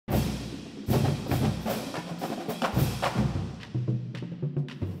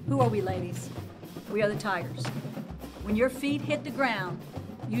are we, ladies? We are the Tigers. When your feet hit the ground,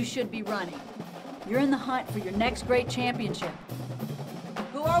 you should be running. You're in the hunt for your next great championship.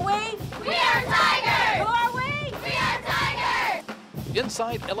 Who are we? We are Tigers! Who are we? We are Tigers!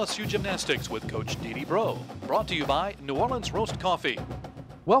 Inside LSU Gymnastics with Coach Dee Bro. Brought to you by New Orleans Roast Coffee.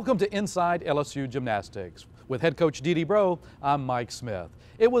 Welcome to Inside LSU Gymnastics. With head coach Dee Bro, I'm Mike Smith.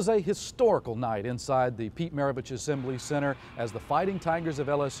 It was a historical night inside the Pete Maravich Assembly Center as the Fighting Tigers of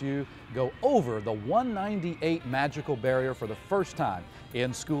LSU go over the 198 magical barrier for the first time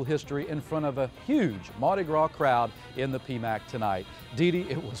in school history in front of a huge Mardi Gras crowd in the PMAC tonight. Dee,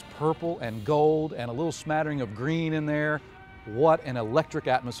 it was purple and gold and a little smattering of green in there. What an electric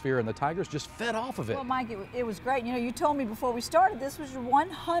atmosphere, and the Tigers just fed off of it. Well, Mike, it was great. You know, you told me before we started this was your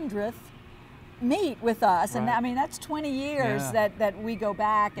 100th meet with us, and right. I mean that's 20 years that we go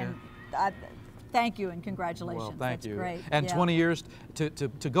back, and thank you and congratulations. Well, thank That's you. Great. And 20 years to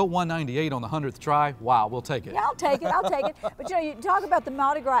go 198 on the 100th try. Wow, we'll take it. Yeah, I'll take it. I'll take it. But you know, you talk about the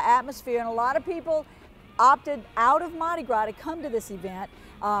Mardi Gras atmosphere, and a lot of people opted out of Mardi Gras to come to this event.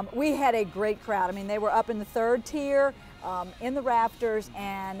 We had a great crowd. I mean, they were up in the third tier. In the rafters,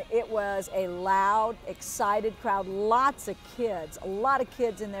 and it was a loud, excited crowd. Lots of kids, a lot of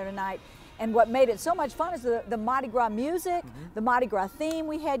kids in there tonight. And what made it so much fun is the Mardi Gras music, the Mardi Gras theme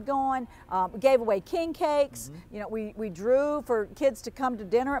we had going. We gave away king cakes. You know, we drew for kids to come to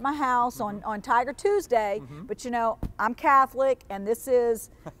dinner at my house on Tiger Tuesday. But you know, I'm Catholic, and this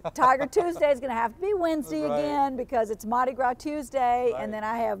is Tiger Tuesday is going to have to be Wednesday again because it's Mardi Gras Tuesday, and then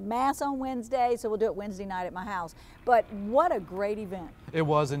I have Mass on Wednesday, so we'll do it Wednesday night at my house. But what a great event. It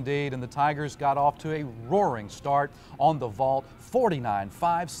was indeed, and the Tigers got off to a roaring start on the vault.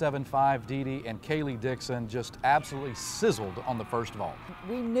 49.575 Dee and Kaleigh Dickson just absolutely sizzled on the first vault.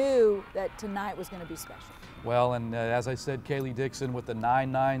 We knew that tonight was going to be special. Well, and as I said, Kaleigh Dickson with the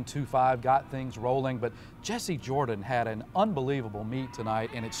 9.925 got things rolling, but Jessie Jordan had an unbelievable meet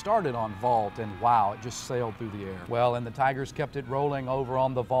tonight, and it started on vault, and wow, it just sailed through the air. Well, and the Tigers kept it rolling over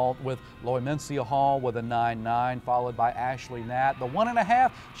on the vault with Loimencia Hall with a 9.9, followed by Ashley Nat. The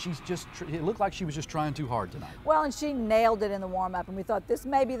 1.5, it looked like she was just trying too hard tonight. Well, and she nailed it in the warm-up, and we thought this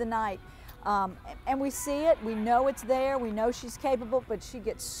may be the night. And we see it, we know it's there, we know she's capable, but she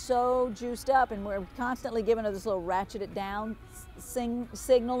gets so juiced up, and we're constantly giving her this little ratchet it down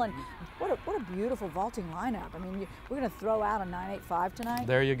signal, and what a beautiful vaulting lineup. I mean, we're going to throw out a 9.85 tonight.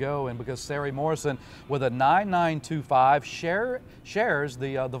 There you go, and because Sarah Morrison with a 9.925 shares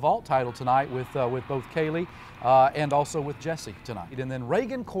the vault title tonight with both Kaleigh and also with Jessie tonight. And then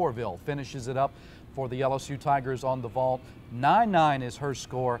Reagan Corville finishes it up for the LSU Tigers on the vault. 9.9 is her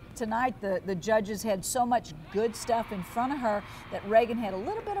score. Tonight, the judges had so much good stuff in front of her that Reagan had a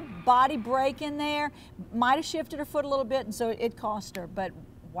little bit of body break in there, might have shifted her foot a little bit, and so it cost her, but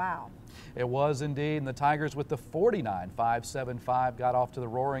wow. It was indeed, and the Tigers with the 49.575 got off to the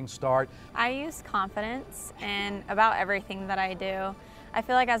roaring start. I use confidence in about everything that I do. I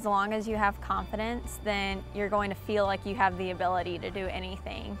feel like as long as you have confidence, then you're going to feel like you have the ability to do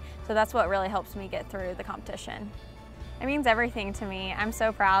anything. So that's what really helps me get through the competition. It means everything to me. I'm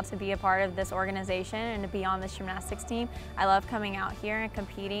so proud to be a part of this organization and to be on this gymnastics team. I love coming out here and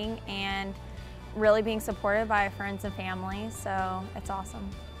competing and really being supported by friends and family, so it's awesome.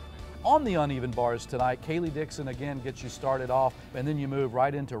 On the uneven bars tonight, Kaleigh Dickson again gets you started off, and then you move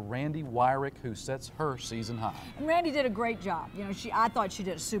right into Randy Wyrick, who sets her season high. And Randy did a great job. You know, I thought she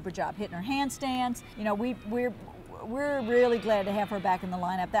did a super job hitting her handstands. You know, we're really glad to have her back in the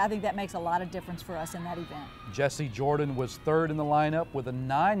lineup. I think that makes a lot of difference for us in that event. Jessie Jordan was third in the lineup with a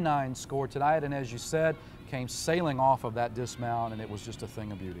 9.9 score tonight, and as you said, came sailing off of that dismount, and it was just a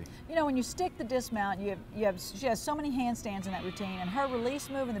thing of beauty. You know, when you stick the dismount, she has so many handstands in that routine, and her release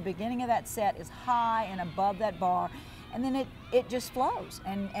move in the beginning of that set is high and above that bar, and then it just flows.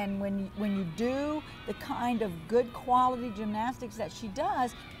 And when you do the kind of good quality gymnastics that she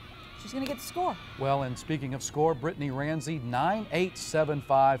does, she's going to get the score. Well, and speaking of score, Brittany Ramsey,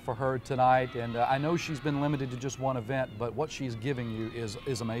 9.875 for her tonight. And I know she's been limited to just one event, but what she's giving you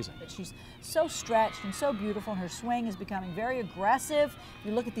is amazing. She's so stretched and so beautiful, and her swing is becoming very aggressive.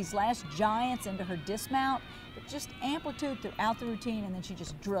 You look at these last giants into her dismount, but just amplitude throughout the routine, and then she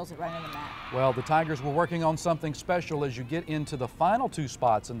just drills it right in the mat. Well, the Tigers were working on something special as you get into the final two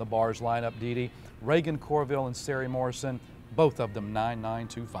spots in the bars lineup, Dee. Reagan Corville and Sarah Morrison, both of them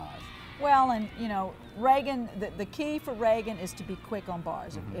 9.925. Well, and you know, Reagan, the key for Reagan is to be quick on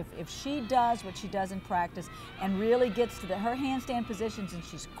bars. If she does what she does in practice and really gets to her handstand positions and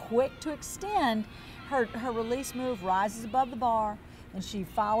she's quick to extend, her release move rises above the bar and she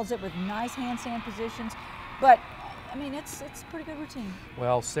follows it with nice handstand positions. But I mean, it's a pretty good routine.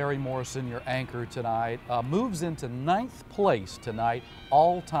 Well, Sari Morrison, your anchor tonight, moves into 9th place tonight,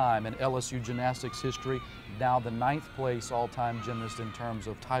 all-time in LSU gymnastics history. Now the 9th place all-time gymnast in terms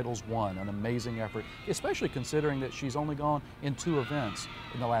of titles won. An amazing effort, especially considering that she's only gone in 2 events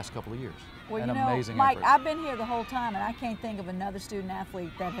in the last couple of years. Well, An you know, amazing Mike, effort. I've been here the whole time, and I can't think of another student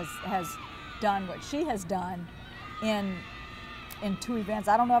athlete that has done what she has done in 2 events.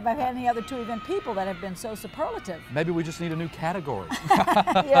 I don't know if I've had any other 2-event people that have been so superlative. Maybe we just need a new category.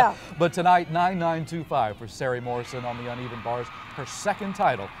 Yeah. But tonight, 9.925 for Sari Morrison on the uneven bars, her 2nd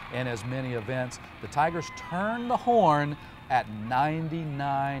title in as many events. The Tigers turn the horn at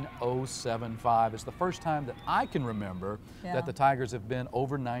 99.075. It's the first time that I can remember that the Tigers have been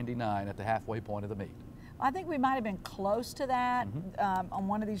over 99 at the halfway point of the meet. I think we might have been close to that on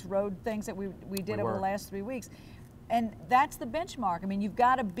one of these road things that we did over the last 3 weeks. And that's the benchmark. I mean, you've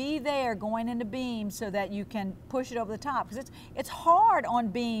got to be there going into beam so that you can push it over the top. Because it's hard on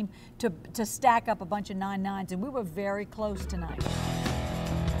beam to stack up a bunch of 9.9s, and we were very close tonight.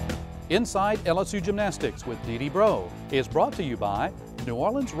 Inside LSU Gymnastics with Dee Dee Bro is brought to you by New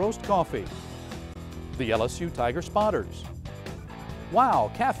Orleans Roast Coffee, the LSU Tiger Spotters, Wow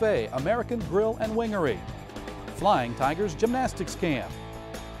Cafe American Grill and Wingery, Flying Tigers Gymnastics Camp,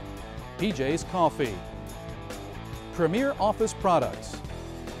 PJ's Coffee, Premier Office Products,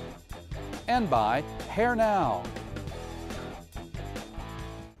 and by Hair Now.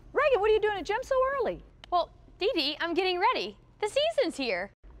 Reagan, what are you doing at gym so early? Well, Dee Dee, I'm getting ready. The season's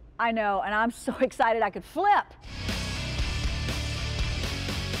here. I know, and I'm so excited I could flip.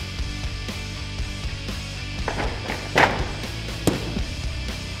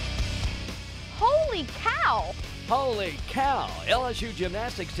 Holy cow! Holy cow! LSU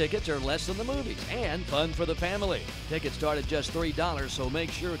Gymnastics tickets are less than the movies and fun for the family. Tickets start at just $3, so make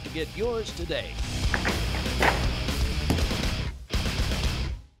sure to get yours today.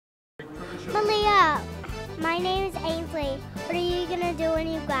 Malia, my name is Ainsley. What are you going to do when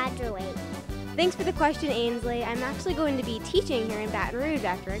you graduate? Thanks for the question, Ainsley. I'm actually going to be teaching here in Baton Rouge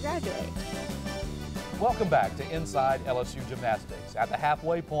after I graduate. Welcome back to Inside LSU Gymnastics. At the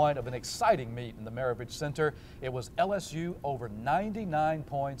halfway point of an exciting meet in the Maravich Center, it was LSU over 99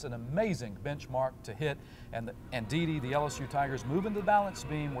 points, an amazing benchmark to hit. And Dee Dee, the LSU Tigers, move into the balance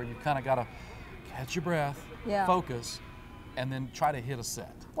beam where you kind of got to catch your breath, focus, and then try to hit a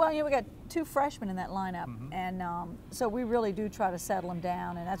set. Well, you know, we got 2 freshmen in that lineup, and so we really do try to settle them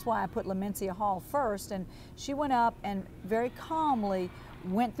down, and that's why I put Lamencia Hall first, and she went up and very calmly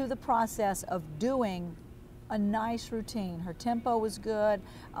went through the process of doing a nice routine. Her tempo was good.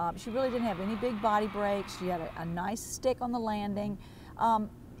 She really didn't have any big body breaks. She had a nice stick on the landing.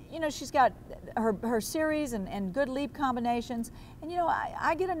 You know, she's got her series and good leap combinations, and you know,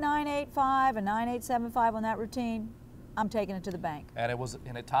 I get a 9.85, a 9.875 on that routine. I'm taking it to the bank. And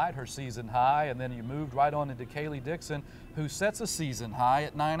it tied her season high, and then you moved right on into Kaleigh Dickson, who sets a season high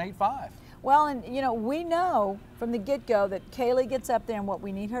at 9.85. Well, and you know, we know from the get-go that Kaleigh gets up there, and what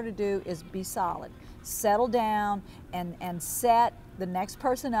we need her to do is be solid. Settle down and set the next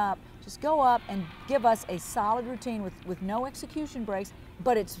person up. Just go up and give us a solid routine with no execution breaks,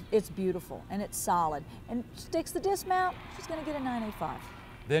 but it's beautiful and it's solid. And sticks the dismount, she's gonna get a 9.85.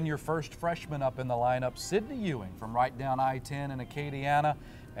 Then your first freshman up in the lineup, Sydney Ewing from right down I-10 in Acadiana.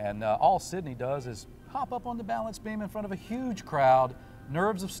 And all Sydney does is hop up on the balance beam in front of a huge crowd.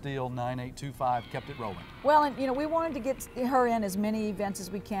 Nerves of steel, 9.825, kept it rolling. Well, and you know, we wanted to get her in as many events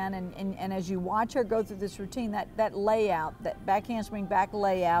as we can, and as you watch her go through this routine, that layout, that back handspring back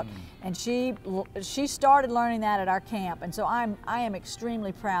layout, and she started learning that at our camp, and so I am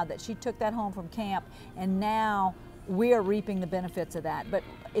extremely proud that she took that home from camp, and now we are reaping the benefits of that. But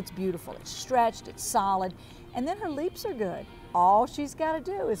it's beautiful, it's stretched, it's solid, and then her leaps are good. All she's got to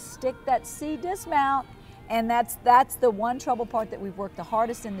do is stick that C dismount. And that's the one trouble part that we've worked the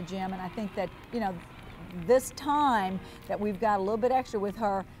hardest in the gym, and I think that, you know, this time that we've got a little bit extra with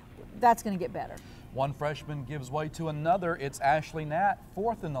her, that's going to get better. One freshman gives way to another. It's Ashley Nat,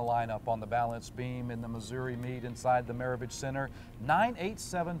 4th in the lineup on the balance beam in the Missouri meet inside the Maravich Center,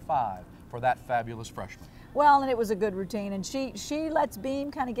 9.875 for that fabulous freshman. Well, and it was a good routine, and she lets beam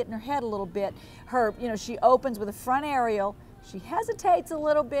kind of get in her head a little bit. Her, you know, she opens with a front aerial, she hesitates a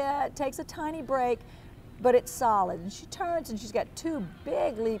little bit, takes a tiny break, but it's solid, and she turns and she's got 2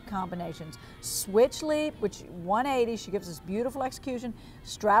 big leap combinations. Switch leap, which 180, she gives us beautiful execution.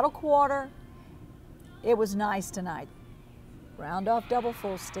 Straddle quarter, it was nice tonight. Round off double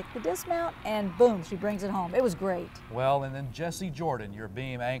full, stick the dismount, and boom, she brings it home. It was great. Well, and then Jessie Jordan, your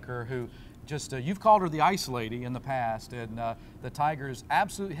beam anchor, who just you've called her the ice lady in the past, and the Tigers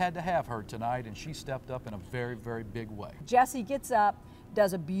absolutely had to have her tonight, and she stepped up in a very, very big way. Jessie gets up,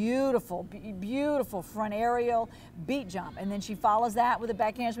 does a beautiful, beautiful front aerial beat jump, and then she follows that with a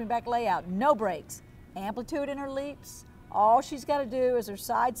back handspring back layout. No breaks, amplitude in her leaps. All she's got to do is her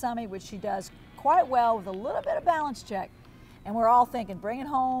side summit, which she does quite well with a little bit of balance check. And we're all thinking, bring it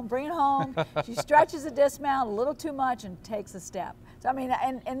home, bring it home. She stretches the dismount a little too much and takes a step. So I mean,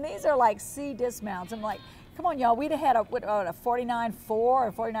 and these are like C dismounts. I'm like, come on, y'all, we'd have had a 49.4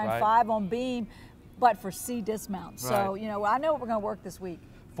 or 49.5 on beam, but for C dismounts. So, you know, I know what we're going to work this week.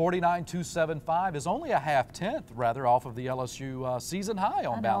 49.275 is only a half-tenth, rather, off of the LSU season high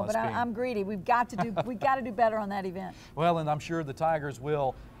on balance beam. But I'm greedy. We've got to do better on that event. Well, and I'm sure the Tigers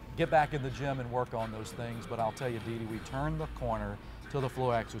will get back in the gym and work on those things. But I'll tell you, Dee Dee, we turned the corner to the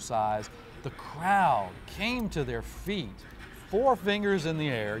floor exercise. The crowd came to their feet, 4 fingers in the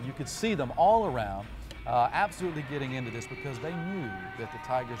air. You could see them all around, absolutely getting into this because they knew that the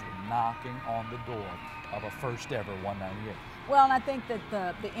Tigers were knocking on the door of a first ever 198. Well, and I think that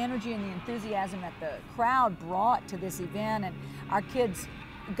the energy and the enthusiasm that the crowd brought to this event, and our kids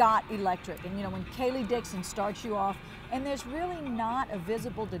got electric. And you know, when Kaleigh Dickson starts you off, and there's really not a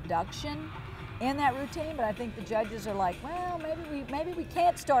visible deduction in that routine, but I think the judges are like, well, maybe we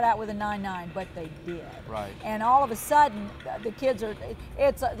can't start out with a 9.9, but they did. Right. And all of a sudden, the kids are,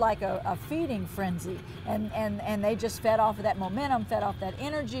 it's like a feeding frenzy, and they just fed off of that momentum, fed off that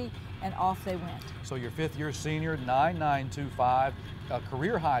energy, and off they went. So your 5th-year senior, 9.925, a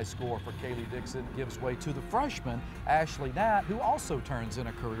career high score for Kaleigh Dickson, gives way to the freshman, Ashley Knapp, who also turns in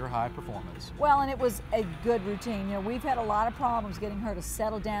a career high performance. Well, and it was a good routine. You know, we've had a lot of problems getting her to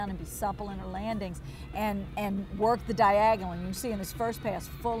settle down and be supple in her landings and work the diagonal. And you can see in this first pass,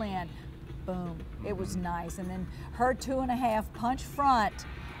 full in, boom, it was nice. And then her 2.5 punch front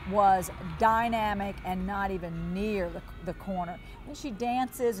was dynamic and not even near the corner. And she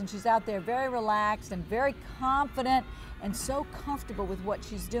dances and she's out there very relaxed and very confident and so comfortable with what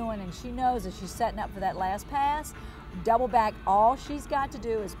she's doing, and she knows as she's setting up for that last pass, double back, all she's got to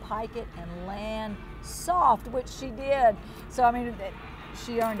do is pike it and land soft, which she did. So I mean,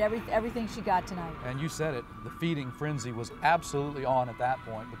 she earned everything she got tonight. And you said it, the feeding frenzy was absolutely on at that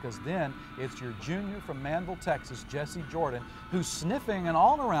point, because then it's your junior from Manville, Texas, Jessie Jordan, who's sniffing an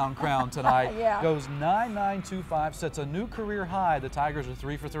all-around crown tonight. Yeah. Goes 9.925, sets a new career high. The Tigers are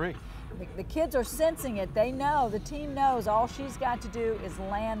 3 for 3. The kids are sensing it. They know, the team knows all she's got to do is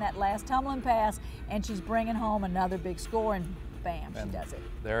land that last tumbling pass, and she's bringing home another big score, and bam, she does it.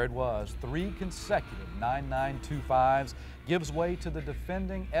 There it was, 3 consecutive 9.925s, gives way to the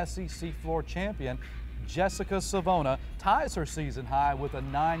defending SEC floor champion, Jessica Savona, ties her season high with a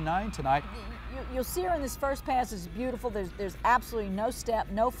 9.9 tonight. You'll see her in this first pass is beautiful. There's absolutely no step,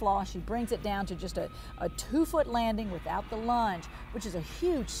 no flaw. She brings it down to just a 2-foot landing without the lunge, which is a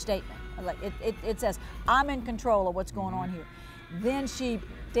huge statement. Like it says, I'm in control of what's going on here. Then she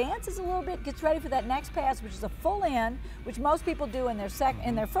dances a little bit, gets ready for that next pass, which is a full in, which most people do in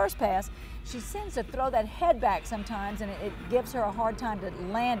their first pass. She seems to throw that head back sometimes, and it gives her a hard time to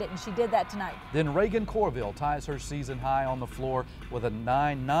land it, and she did that tonight. Then Reagan Corville ties her season high on the floor with a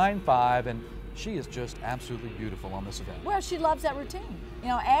 9.95, and she is just absolutely beautiful on this event. Well, she loves that routine. You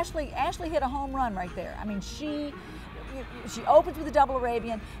know, Ashley hit a home run right there. I mean, she opens with a double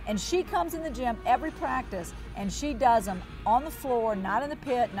Arabian, and she comes in the gym every practice, and she does them on the floor, not in the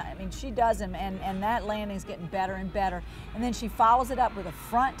pit. I mean, she does them, and that landing's getting better and better. And then she follows it up with a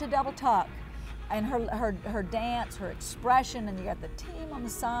front to double tuck, and her dance, her expression, and you got the team on the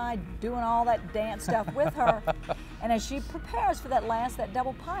side doing all that dance stuff with her. And as she prepares for that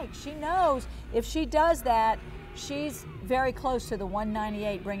double pike, she knows if she does that, she's very close to the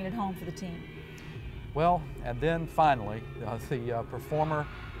 198, bringing it home for the team. Well, and then finally, the performer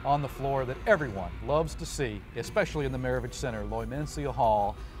on the floor that everyone loves to see, especially in the Maravich Center, Loimencia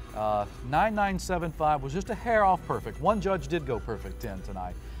Hall. 9.975 was just a hair off perfect. One judge did go perfect 10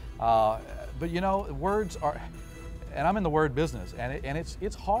 tonight. But you know, words are, and I'm in the word business, and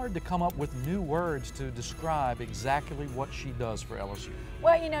it's hard to come up with new words to describe exactly what she does for LSU.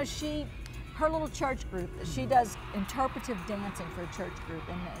 Well, you know, her little church group, she does interpretive dancing for a church group,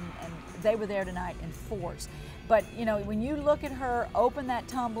 and they were there tonight in force. But you know, when you look at her open that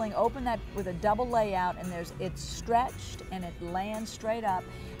tumbling, open that with a double layout, and it's stretched and it lands straight up,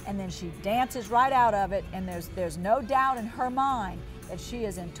 and then she dances right out of it, and there's no doubt in her mind that she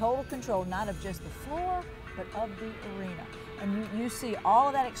is in total control, not of just the floor, but of the arena. And you see all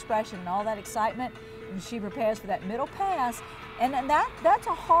of that expression and all that excitement, and she prepares for that middle pass, and that's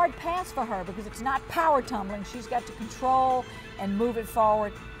a hard pass for her because it's not power tumbling. She's got to control and move it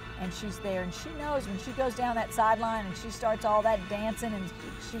forward, and she's there, and she knows when she goes down that sideline and she starts all that dancing, and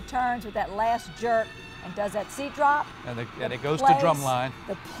she turns with that last jerk and does that seat drop. And it goes to drumline.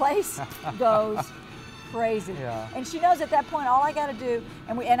 The place goes crazy. Yeah. And she knows at that point, all I got to do,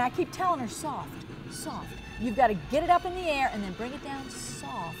 and I keep telling her, soft, soft. You've got to get it up in the air and then bring it down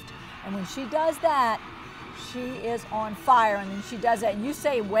soft. And when she does that, she is on fire. And then she does that, and you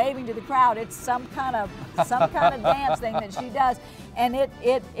say waving to the crowd, it's some kind of dance thing that she does, and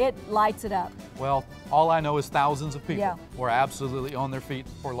it lights it up. Well, all I know is thousands of people were absolutely on their feet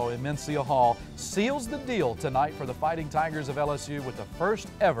for Mencia Hall. Seals the deal tonight for the Fighting Tigers of LSU with the first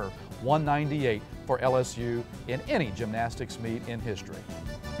ever 198 for LSU in any gymnastics meet in history.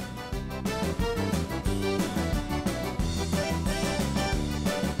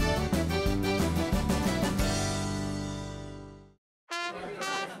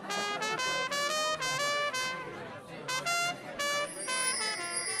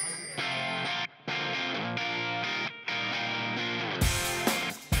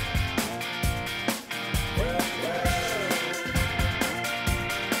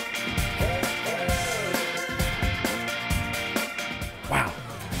 Wow.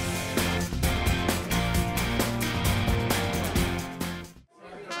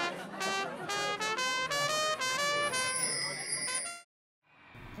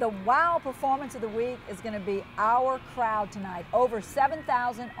 The wow performance of the week is going to be our crowd tonight. Over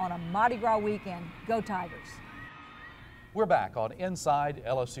 7,000 on a Mardi Gras weekend. Go Tigers. We're back on Inside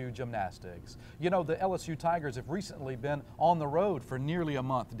LSU Gymnastics. You know, the LSU Tigers have recently been on the road for nearly a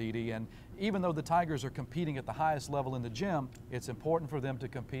month, Dee Dee, and even though the Tigers are competing at the highest level in the gym, it's important for them to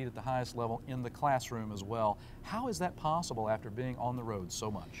compete at the highest level in the classroom as well. How is that possible after being on the road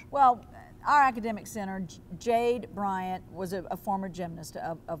so much? Well, our academic center, Jade Bryant, was a former gymnast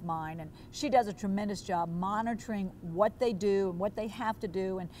of mine, and she does a tremendous job monitoring what they do and what they have to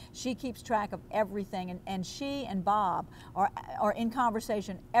do, and she keeps track of everything, and she and Bob are in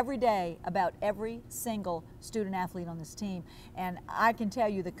conversation every day about every single student athlete on this team. And I can tell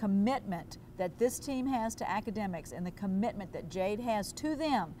you the commitment that this team has to academics and the commitment that Jade has to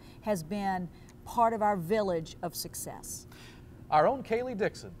them has been part of our village of success. Our own Kaleigh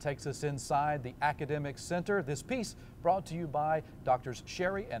Dickson takes us inside the Academic Center. This piece brought to you by Drs.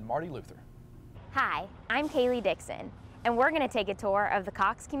 Sherry and Marty Luther. Hi, I'm Kaleigh Dickson, and we're going to take a tour of the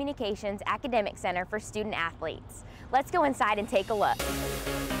Cox Communications Academic Center for Student Athletes. Let's go inside and take a look.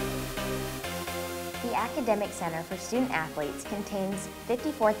 The Academic Center for Student Athletes contains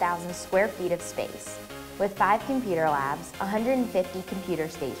 54,000 square feet of space, with 5 computer labs, 150 computer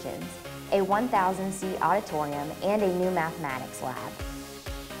stations, a 1,000-seat auditorium, and a new mathematics lab.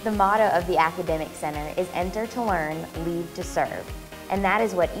 The motto of the Academic Center is Enter to Learn, Leave to Serve, and that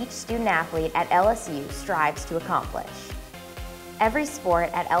is what each student athlete at LSU strives to accomplish. Every sport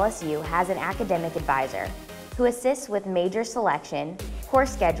at LSU has an academic advisor who assists with major selection,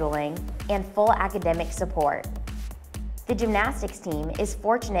 course scheduling, and full academic support. The gymnastics team is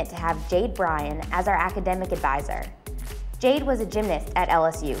fortunate to have Jade Bryan as our academic advisor. Jade was a gymnast at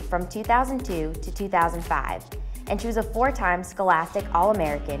LSU from 2002 to 2005, and she was a 4-time Scholastic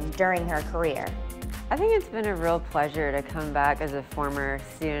All-American during her career. I think it's been a real pleasure to come back as a former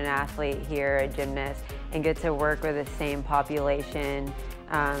student athlete here, a gymnast, and get to work with the same population.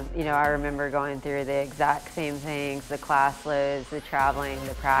 You know, I remember going through the exact same things, the class loads, the traveling,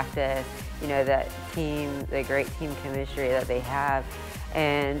 the practice, you know, that team, the great team chemistry that they have.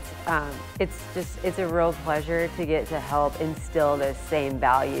 And it's a real pleasure to get to help instill those same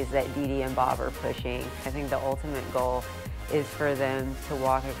values that Dee Dee and Bob are pushing. I think the ultimate goal is for them to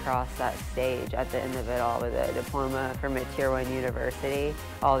walk across that stage at the end of it all with a diploma from a Tier 1 university.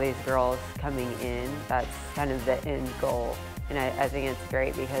 All these girls coming in, that's kind of the end goal. And I think it's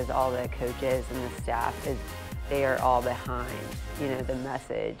great because all the coaches and the staff, they are all behind, you know, the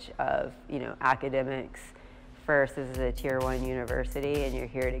message of, you know, academics first. This is a Tier 1 university, and you're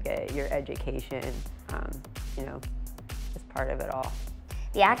here to get your education, you know, as part of it all.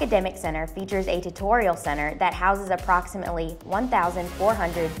 The Academic Center features a tutorial center that houses approximately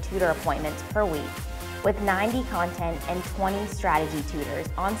 1,400 tutor appointments per week, with 90 content and 20 strategy tutors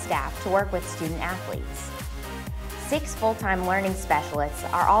on staff to work with student athletes. 6 full-time learning specialists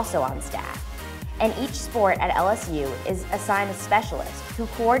are also on staff, and each sport at LSU is assigned a specialist who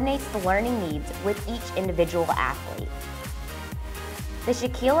coordinates the learning needs with each individual athlete. The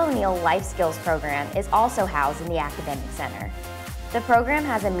Shaquille O'Neal Life Skills Program is also housed in the Academic Center. The program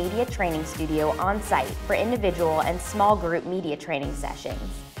has a media training studio on site for individual and small group media training sessions.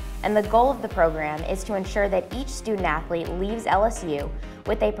 And the goal of the program is to ensure that each student athlete leaves LSU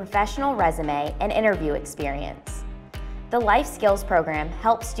with a professional resume and interview experience. The Life Skills program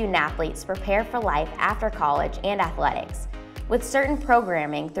helps student athletes prepare for life after college and athletics, with certain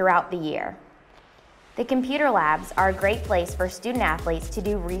programming throughout the year. The computer labs are a great place for student athletes to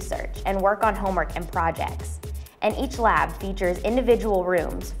do research and work on homework and projects, and each lab features individual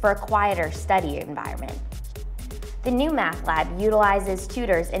rooms for a quieter study environment. The new math lab utilizes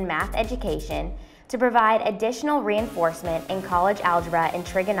tutors in math education to provide additional reinforcement in college algebra and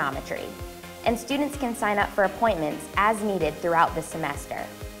trigonometry, and students can sign up for appointments as needed throughout the semester.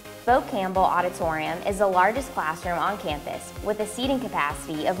 Bo Campbell Auditorium is the largest classroom on campus with a seating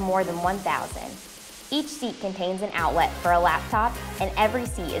capacity of more than 1,000. Each seat contains an outlet for a laptop, and every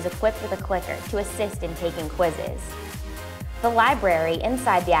seat is equipped with a clicker to assist in taking quizzes. The library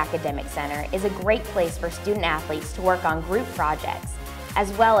inside the Academic Center is a great place for student athletes to work on group projects,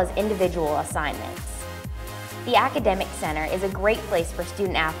 as well as individual assignments. The Academic Center is a great place for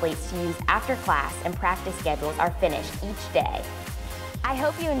student athletes to use after class and practice schedules are finished each day. I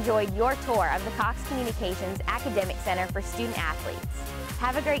hope you enjoyed your tour of the Cox Communications Academic Center for Student Athletes.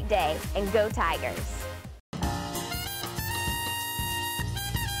 Have a great day and go Tigers!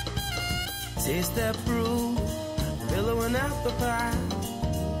 Taste that brew, billowing apple pie.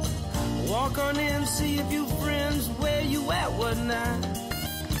 Walk on in, see a few friends, where you at, what now?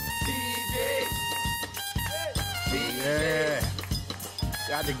 Yeah,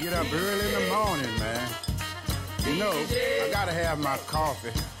 got to get up early in the morning, man. You know, I gotta have my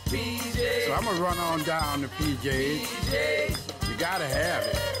coffee. So I'm gonna run on down to PJ's. You gotta have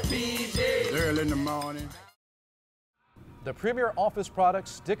it. It's early in the morning. The Premier Office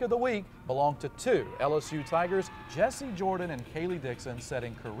Products Stick of the Week belong to two LSU Tigers, Jessie Jordan and Kaleigh Dickson,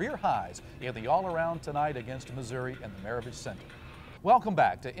 setting career highs in the all-around tonight against Missouri in the Maravich Center. Welcome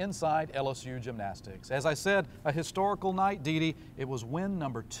back to Inside LSU Gymnastics. As I said, a historical night, Dee Dee. It was win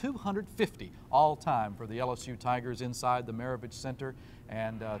number 250 all-time for the LSU Tigers inside the Maravich Center,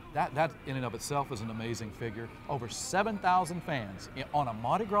 and that in and of itself is an amazing figure. Over 7,000 fans on a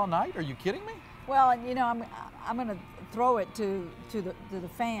Mardi Gras night? Are you kidding me? Well, and you know, I'm going to throw it to the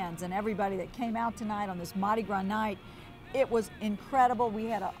fans and everybody that came out tonight on this Mardi Gras night. It was incredible. We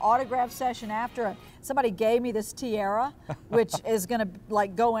had an autograph session after. Somebody gave me this tiara, which is going to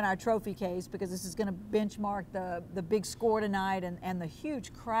go in our trophy case, because this is going to benchmark the big score tonight and the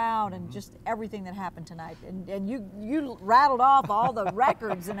huge crowd and just everything that happened tonight. And you rattled off all the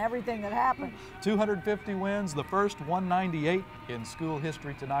records and everything that happened. 250 wins, the first 198 in school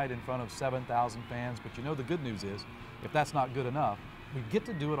history tonight in front of 7,000 fans. But you know, the good news is, if that's not good enough, we get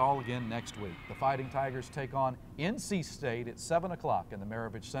to do it all again next week. The Fighting Tigers take on NC State at 7 o'clock in the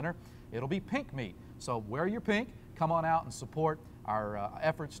Maravich Center. It'll be pink meat, so wear your pink. Come on out and support our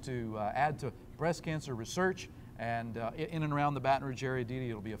efforts to add to breast cancer research. And in and around the Baton Rouge area, Dee Dee,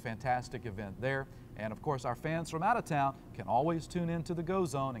 it'll be a fantastic event there. And of course, our fans from out of town can always tune into the Go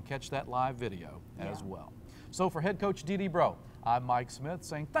Zone and catch that live video as well. So for head coach Dee Dee Bro, I'm Mike Smith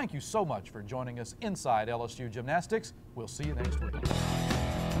saying thank you so much for joining us inside LSU Gymnastics. We'll see you next week.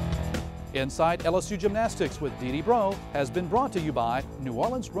 Inside LSU Gymnastics with Dee Dee Bro has been brought to you by New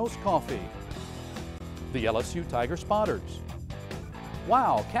Orleans Roast Coffee, the LSU Tiger Spotters,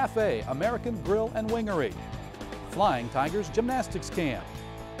 Wow Cafe American Grill and Wingery, Flying Tigers Gymnastics Camp,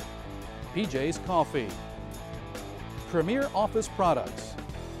 PJ's Coffee, Premier Office Products,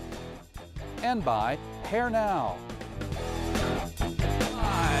 and by Hair Now.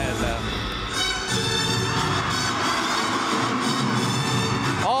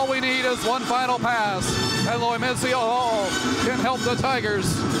 All we need is one final pass, and Loimezio Hall can help the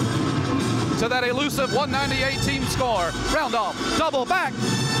Tigers to that elusive 198 team score. Round off, double back,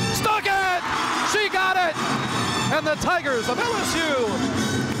 stuck it! She got it! And the Tigers of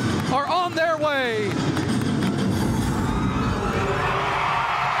LSU are on their way